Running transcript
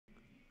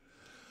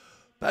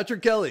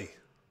Patrick Kelley,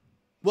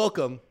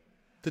 welcome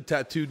to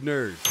Tattooed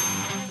Nerd.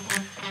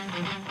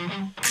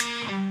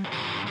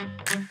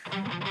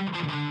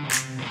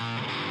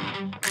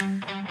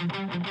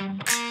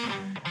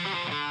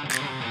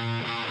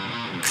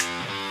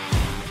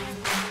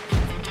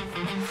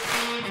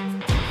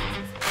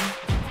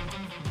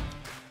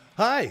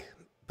 Hi,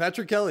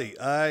 Patrick Kelley.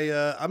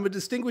 I'm a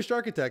distinguished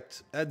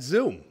architect at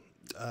Zoom.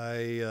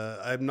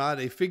 I'm not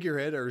a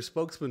figurehead or a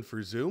spokesman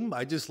for Zoom.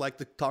 I just like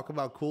to talk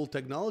about cool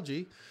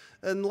technology.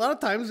 And a lot of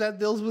times that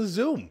deals with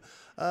Zoom.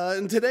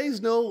 And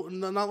today's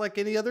not like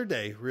any other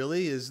day,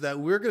 really, is that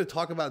we're going to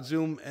talk about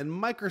Zoom and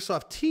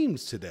Microsoft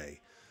Teams today.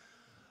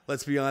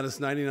 Let's be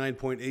honest,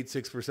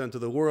 99.86%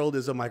 of the world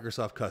is a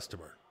Microsoft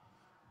customer.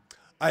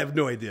 I have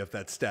no idea if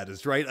that stat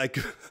is right.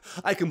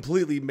 I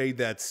completely made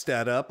that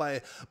stat up.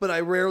 But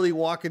I rarely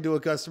walk into a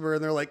customer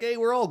and they're like, hey,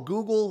 we're all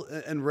Google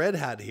and Red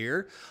Hat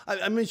here.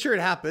 I mean, sure,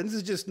 it happens.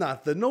 It's just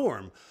not the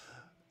norm.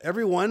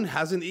 Everyone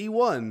has an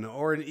E1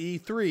 or an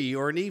E3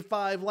 or an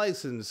E5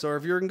 license, or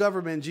if you're in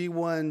government,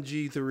 G1,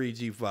 G3,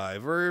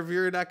 G5, or if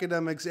you're in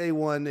academics,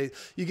 A1,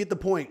 you get the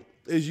point,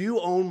 is you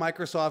own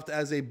Microsoft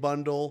as a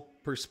bundle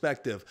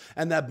perspective.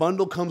 And that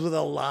bundle comes with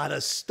a lot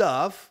of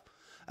stuff: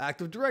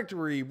 Active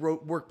Directory,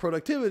 work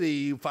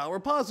productivity, file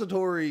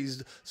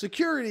repositories,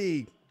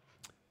 security,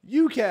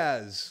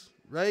 UCaaS,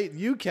 right?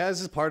 UCaaS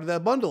is part of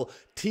that bundle.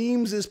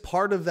 Teams is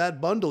part of that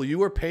bundle.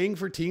 You are paying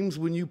for Teams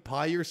when you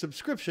buy your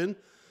subscription,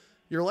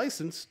 your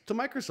license to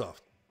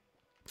Microsoft.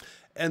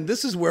 And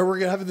this is where we're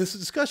going to have this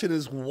discussion,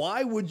 is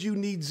why would you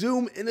need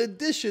Zoom in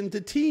addition to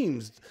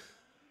Teams?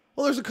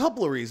 Well, there's a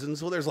couple of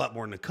reasons. Well, there's a lot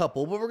more than a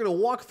couple, but we're going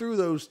to walk through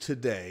those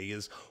today.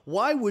 Is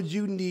why would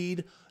you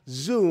need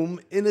Zoom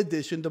in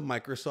addition to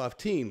Microsoft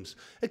Teams?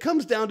 It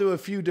comes down to a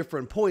few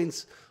different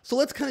points. So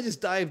let's kind of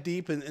just dive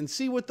deep and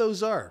see what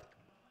those are.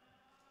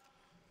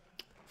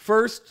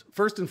 First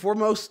and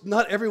foremost,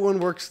 not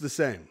everyone works the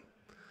same.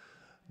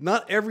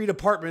 Not every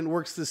department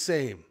works the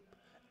same.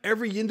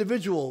 Every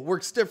individual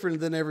works different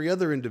than every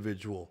other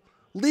individual.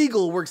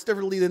 Legal works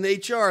differently than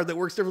HR, that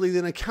works differently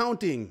than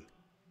accounting,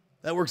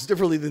 that works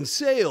differently than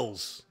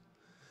sales.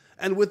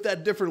 And with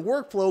that different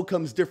workflow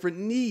comes different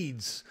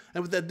needs.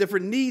 And with that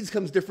different needs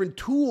comes different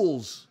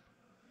tools.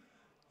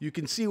 You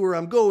can see where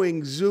I'm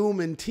going, Zoom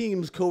and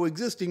Teams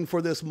coexisting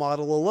for this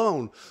model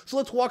alone. So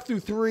let's walk through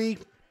three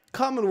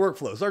common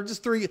workflows, or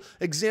just three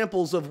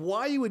examples of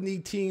why you would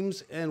need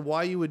Teams and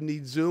why you would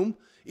need Zoom.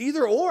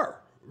 Either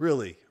or,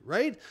 really,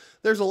 right?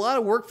 There's a lot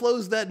of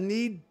workflows that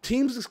need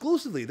Teams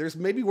exclusively. There's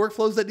maybe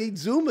workflows that need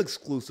Zoom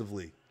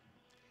exclusively.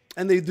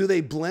 And do they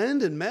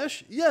blend and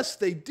mesh? Yes,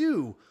 they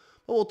do.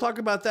 But we'll talk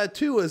about that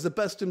too as the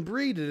best in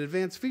breed and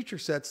advanced feature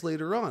sets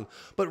later on.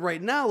 But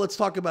right now, let's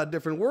talk about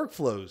different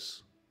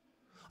workflows.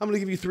 I'm going to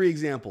give you three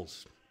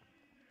examples.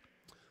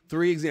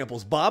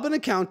 Bob in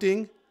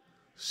accounting,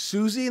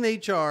 Susie in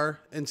HR,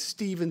 and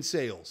Steve in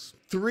sales.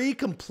 Three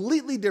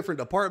completely different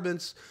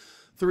departments,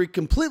 three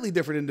completely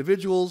different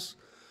individuals,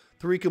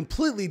 three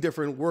completely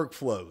different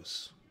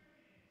workflows.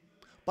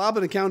 Bob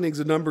in accounting is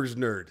a numbers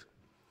nerd.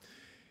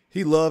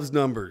 He loves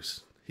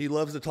numbers. He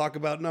loves to talk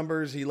about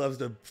numbers. He loves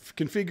to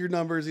configure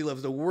numbers. He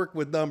loves to work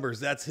with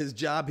numbers. That's his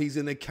job. He's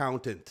an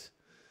accountant.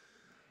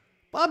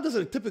 Bob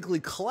doesn't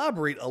typically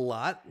collaborate a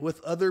lot with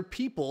other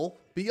people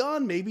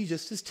beyond maybe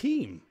just his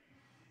team,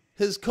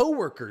 his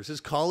coworkers,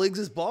 his colleagues,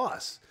 his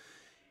boss.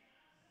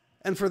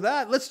 And for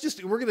that,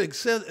 we're going to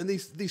set in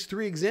these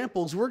three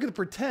examples, we're going to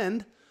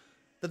pretend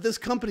that this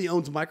company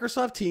owns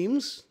Microsoft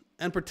Teams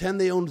and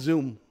pretend they own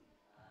Zoom.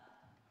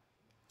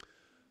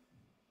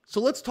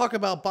 So let's talk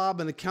about Bob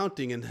in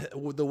accounting and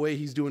the way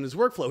he's doing his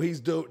workflow.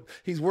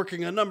 He's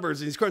working on numbers,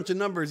 he's crunching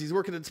numbers, he's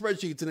working in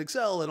spreadsheets and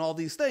Excel and all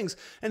these things.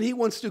 And he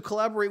wants to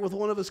collaborate with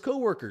one of his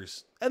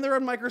coworkers. And they're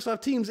on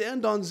Microsoft Teams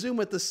and on Zoom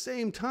at the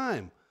same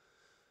time.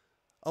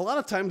 A lot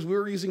of times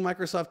we're using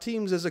Microsoft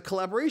Teams as a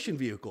collaboration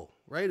vehicle,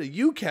 right? A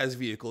UCaaS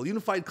vehicle,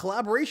 unified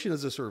collaboration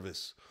as a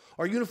service,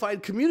 or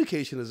unified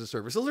communication as a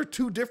service. Those are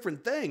two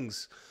different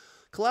things.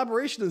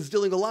 Collaboration is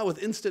dealing a lot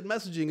with instant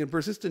messaging and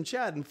persistent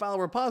chat and file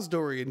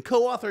repository and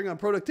co-authoring on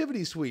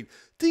Productivity Suite.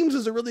 Teams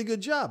does a really good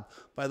job.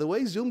 By the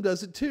way, Zoom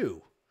does it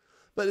too.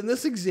 But in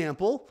this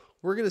example,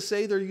 we're going to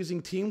say they're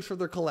using Teams for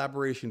their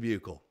collaboration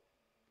vehicle.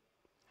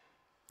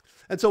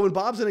 And so when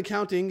Bob's in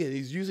accounting and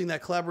he's using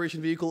that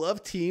collaboration vehicle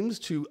of Teams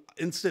to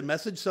instant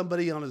message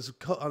somebody on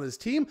his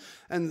team,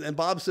 and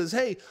Bob says,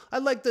 hey,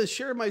 I'd like to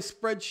share my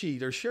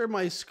spreadsheet or share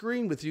my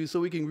screen with you so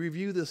we can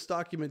review this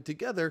document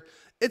together,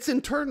 it's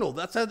internal.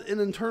 That's an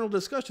internal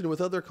discussion with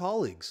other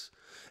colleagues.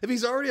 If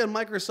he's already on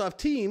Microsoft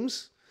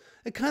Teams,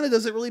 it kind of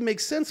doesn't really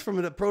make sense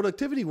from a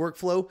productivity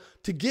workflow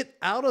to get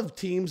out of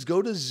Teams,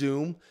 go to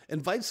Zoom,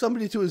 invite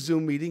somebody to a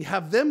Zoom meeting,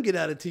 have them get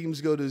out of Teams,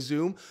 go to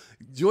Zoom,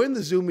 join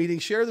the Zoom meeting,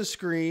 share the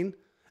screen,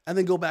 and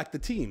then go back to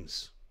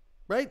Teams,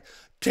 right?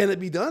 Can it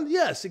be done?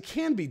 Yes, it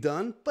can be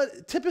done.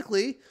 But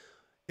typically,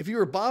 if you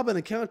were Bob in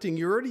accounting,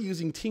 you're already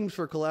using Teams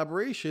for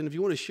collaboration. If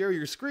you want to share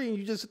your screen,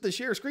 you just hit the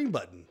share screen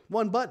button,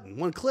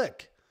 one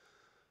click.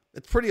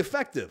 It's pretty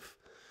effective.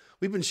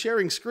 We've been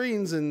sharing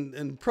screens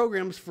and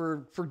programs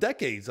for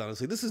decades,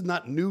 honestly. This is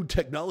not new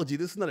technology.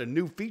 This is not a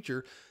new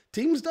feature.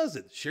 Teams does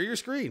it. Share your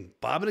screen.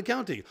 Bob in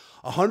accounting.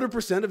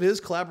 100% of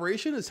his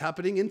collaboration is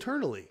happening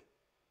internally.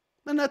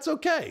 And that's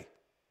okay.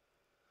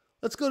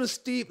 Let's go to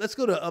Steve. Let's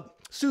go to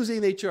Susie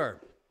in HR.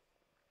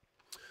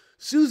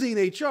 Susie in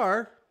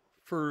HR,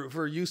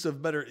 for use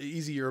of better,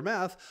 easier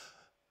math,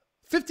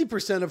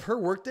 50% of her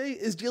workday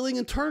is dealing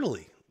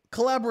internally,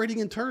 collaborating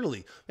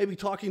internally, maybe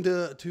talking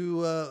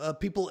to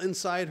people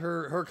inside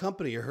her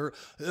company or her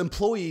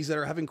employees that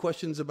are having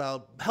questions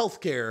about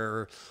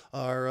healthcare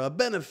or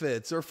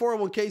benefits or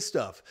 401k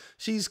stuff.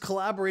 She's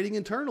collaborating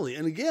internally.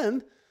 And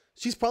again,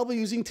 she's probably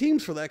using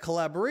Teams for that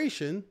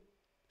collaboration.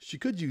 She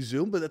could use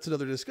Zoom, but that's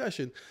another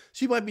discussion.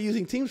 She might be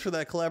using Teams for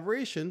that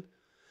collaboration.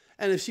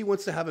 And if she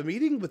wants to have a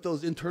meeting with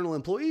those internal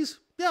employees,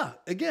 yeah,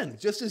 again,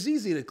 just as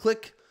easy to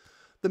click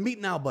the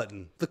Meet Now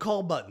button, the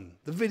call button,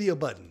 the video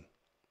button.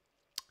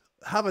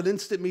 Have an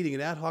instant meeting,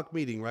 an ad hoc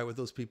meeting, right, with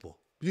those people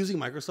using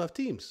Microsoft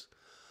Teams.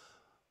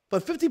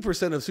 But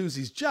 50% of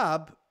Susie's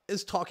job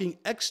is talking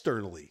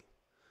externally,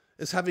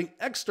 is having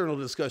external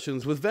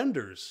discussions with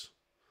vendors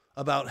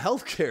about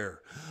healthcare,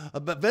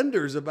 about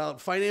vendors,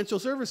 about financial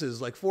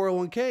services like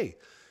 401k.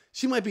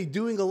 She might be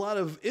doing a lot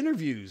of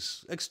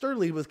interviews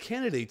externally with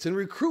candidates and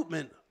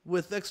recruitment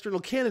with external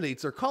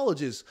candidates or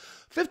colleges.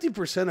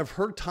 50% of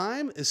her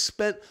time is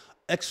spent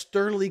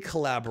externally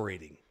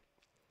collaborating.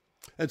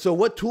 And so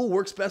what tool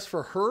works best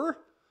for her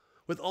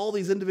with all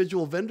these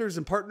individual vendors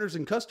and partners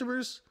and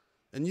customers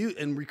and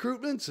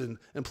recruitments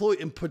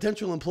and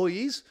potential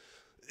employees?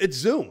 It's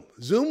Zoom.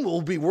 Zoom will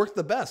work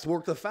the best,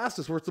 work the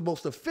fastest, work the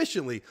most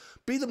efficiently,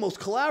 be the most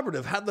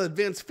collaborative, have the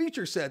advanced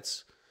feature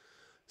sets.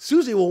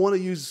 Susie will want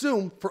to use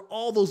Zoom for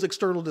all those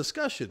external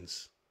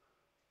discussions.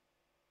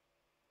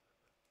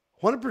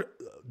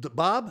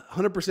 Bob,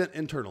 100%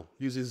 internal,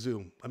 uses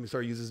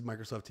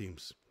Microsoft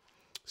Teams.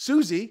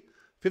 Susie,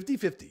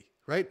 50-50,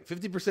 right?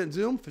 50%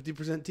 Zoom,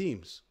 50%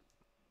 Teams.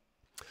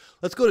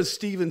 Let's go to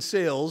Steve in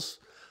sales.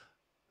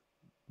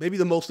 Maybe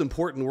the most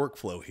important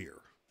workflow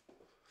here.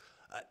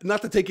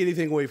 Not to take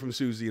anything away from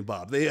Susie and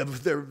Bob.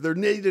 They're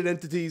needed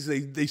entities.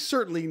 They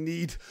certainly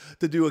need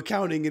to do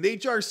accounting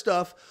and HR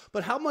stuff,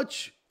 but how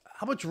much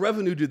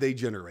revenue do they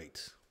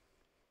generate?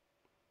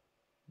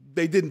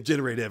 They didn't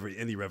generate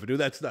any revenue.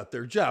 That's not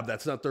their job.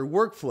 That's not their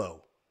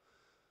workflow.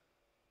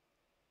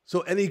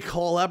 So any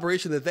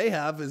collaboration that they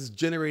have is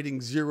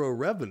generating zero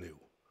revenue.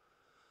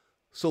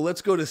 So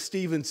let's go to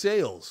Steve in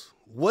sales.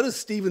 What is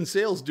Steve in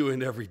sales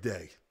doing every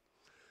day?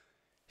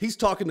 He's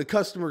talking to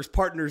customers,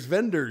 partners,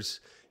 vendors.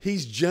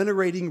 He's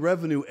generating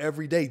revenue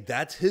every day.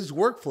 That's his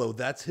workflow.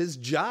 That's his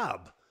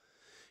job.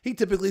 He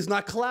typically is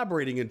not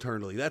collaborating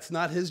internally. That's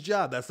not his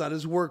job. That's not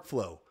his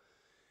workflow.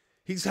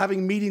 He's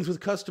having meetings with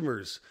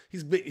customers.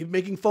 He's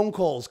making phone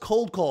calls,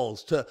 cold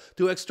calls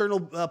to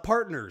external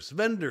partners,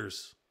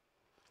 vendors.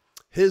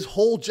 His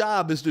whole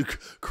job is to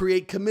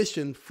create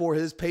commission for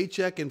his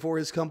paycheck and for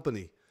his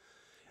company.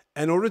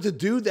 In order to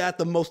do that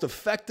the most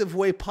effective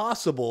way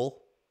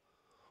possible,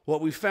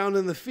 what we found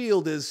in the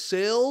field is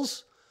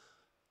sales,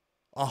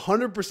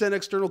 100%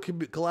 external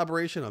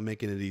collaboration. I'm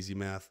making it easy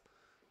math.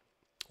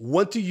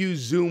 Want to use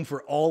Zoom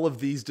for all of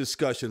these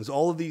discussions,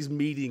 all of these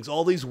meetings,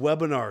 all these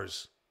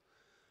webinars,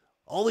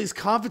 all these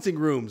conferencing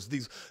rooms,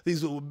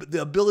 the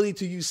ability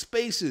to use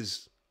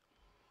spaces.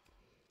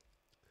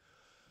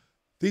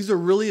 These are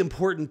really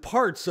important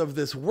parts of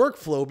this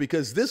workflow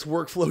because this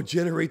workflow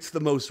generates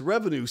the most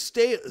revenue.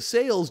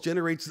 Sales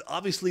generates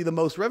obviously the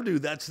most revenue.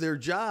 That's their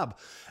job.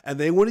 And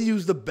they want to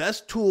use the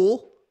best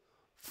tool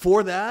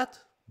for that.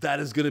 That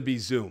is going to be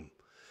Zoom.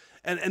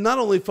 And not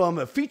only from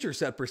a feature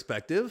set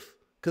perspective,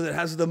 because it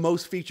has the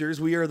most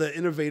features. We are the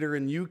innovator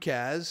in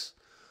UCaaS,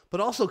 but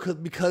also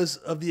because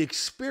of the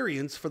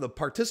experience for the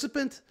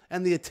participant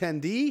and the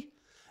attendee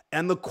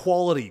and the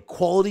quality.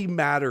 Quality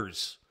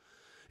matters.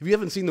 If you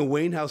haven't seen the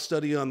Wayne House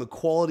study on the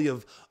quality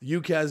of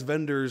UCaaS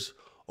vendors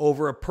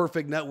over a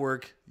perfect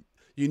network,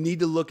 you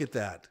need to look at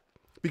that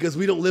because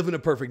we don't live in a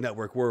perfect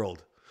network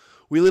world.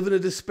 We live in a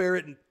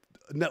disparate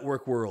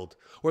network world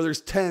where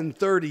there's 10,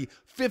 30,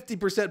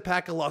 50%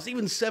 packet loss,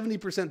 even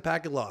 70%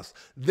 packet loss.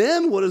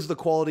 Then what is the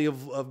quality of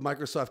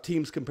Microsoft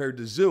Teams compared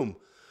to Zoom?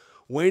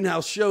 Wayne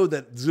House showed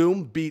that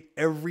Zoom beat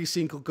every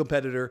single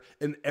competitor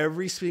in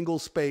every single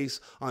space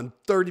on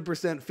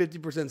 30%,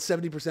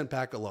 50%, 70%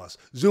 packet loss.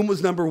 Zoom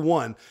was number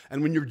one.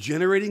 And when you're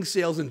generating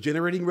sales and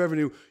generating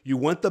revenue, you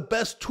want the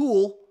best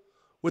tool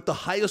with the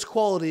highest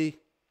quality,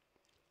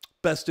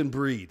 best in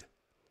breed.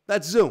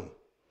 That's Zoom.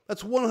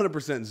 That's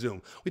 100%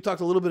 Zoom. We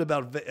talked a little bit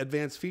about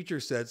advanced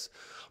feature sets.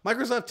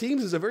 Microsoft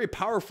Teams is a very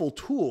powerful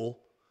tool,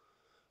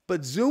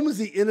 but Zoom is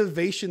the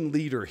innovation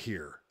leader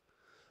here.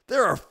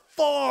 There are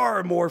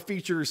far more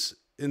features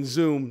in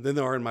Zoom than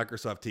there are in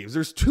Microsoft Teams.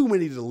 There's too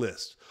many to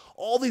list.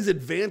 All these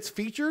advanced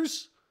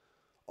features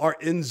are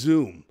in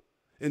Zoom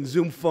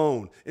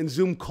Phone, in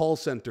Zoom Call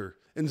Center,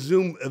 in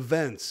Zoom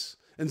Events,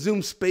 in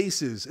Zoom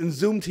Spaces, in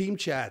Zoom Team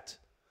Chat,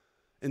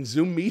 in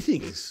Zoom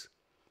Meetings.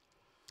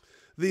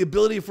 The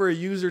ability for a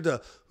user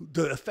to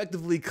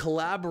effectively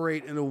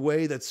collaborate in a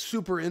way that's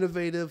super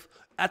innovative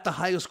at the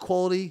highest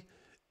quality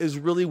is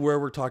really where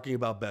we're talking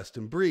about best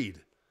in breed.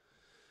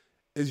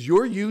 Is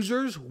your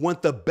users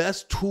want the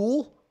best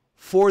tool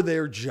for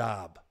their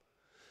job.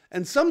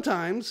 And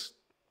sometimes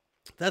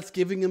that's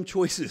giving them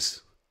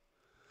choices.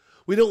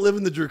 We don't live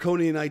in the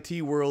draconian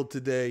IT world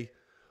today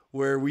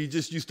where we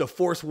just used to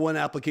force one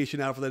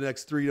application out for the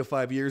next 3 to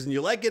 5 years and you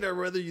like it or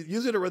whether you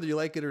use it or whether you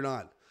like it or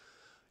not.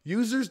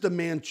 Users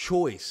demand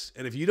choice.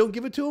 And if you don't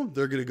give it to them,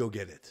 they're going to go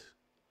get it.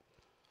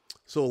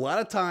 So a lot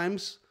of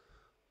times,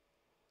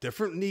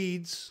 different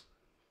needs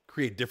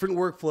create different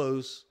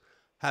workflows,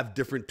 have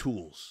different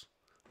tools.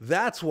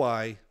 That's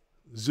why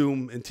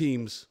Zoom and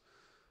Teams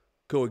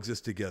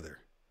coexist together.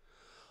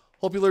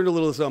 Hope you learned a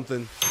little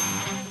something.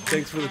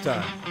 Thanks for the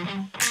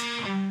time.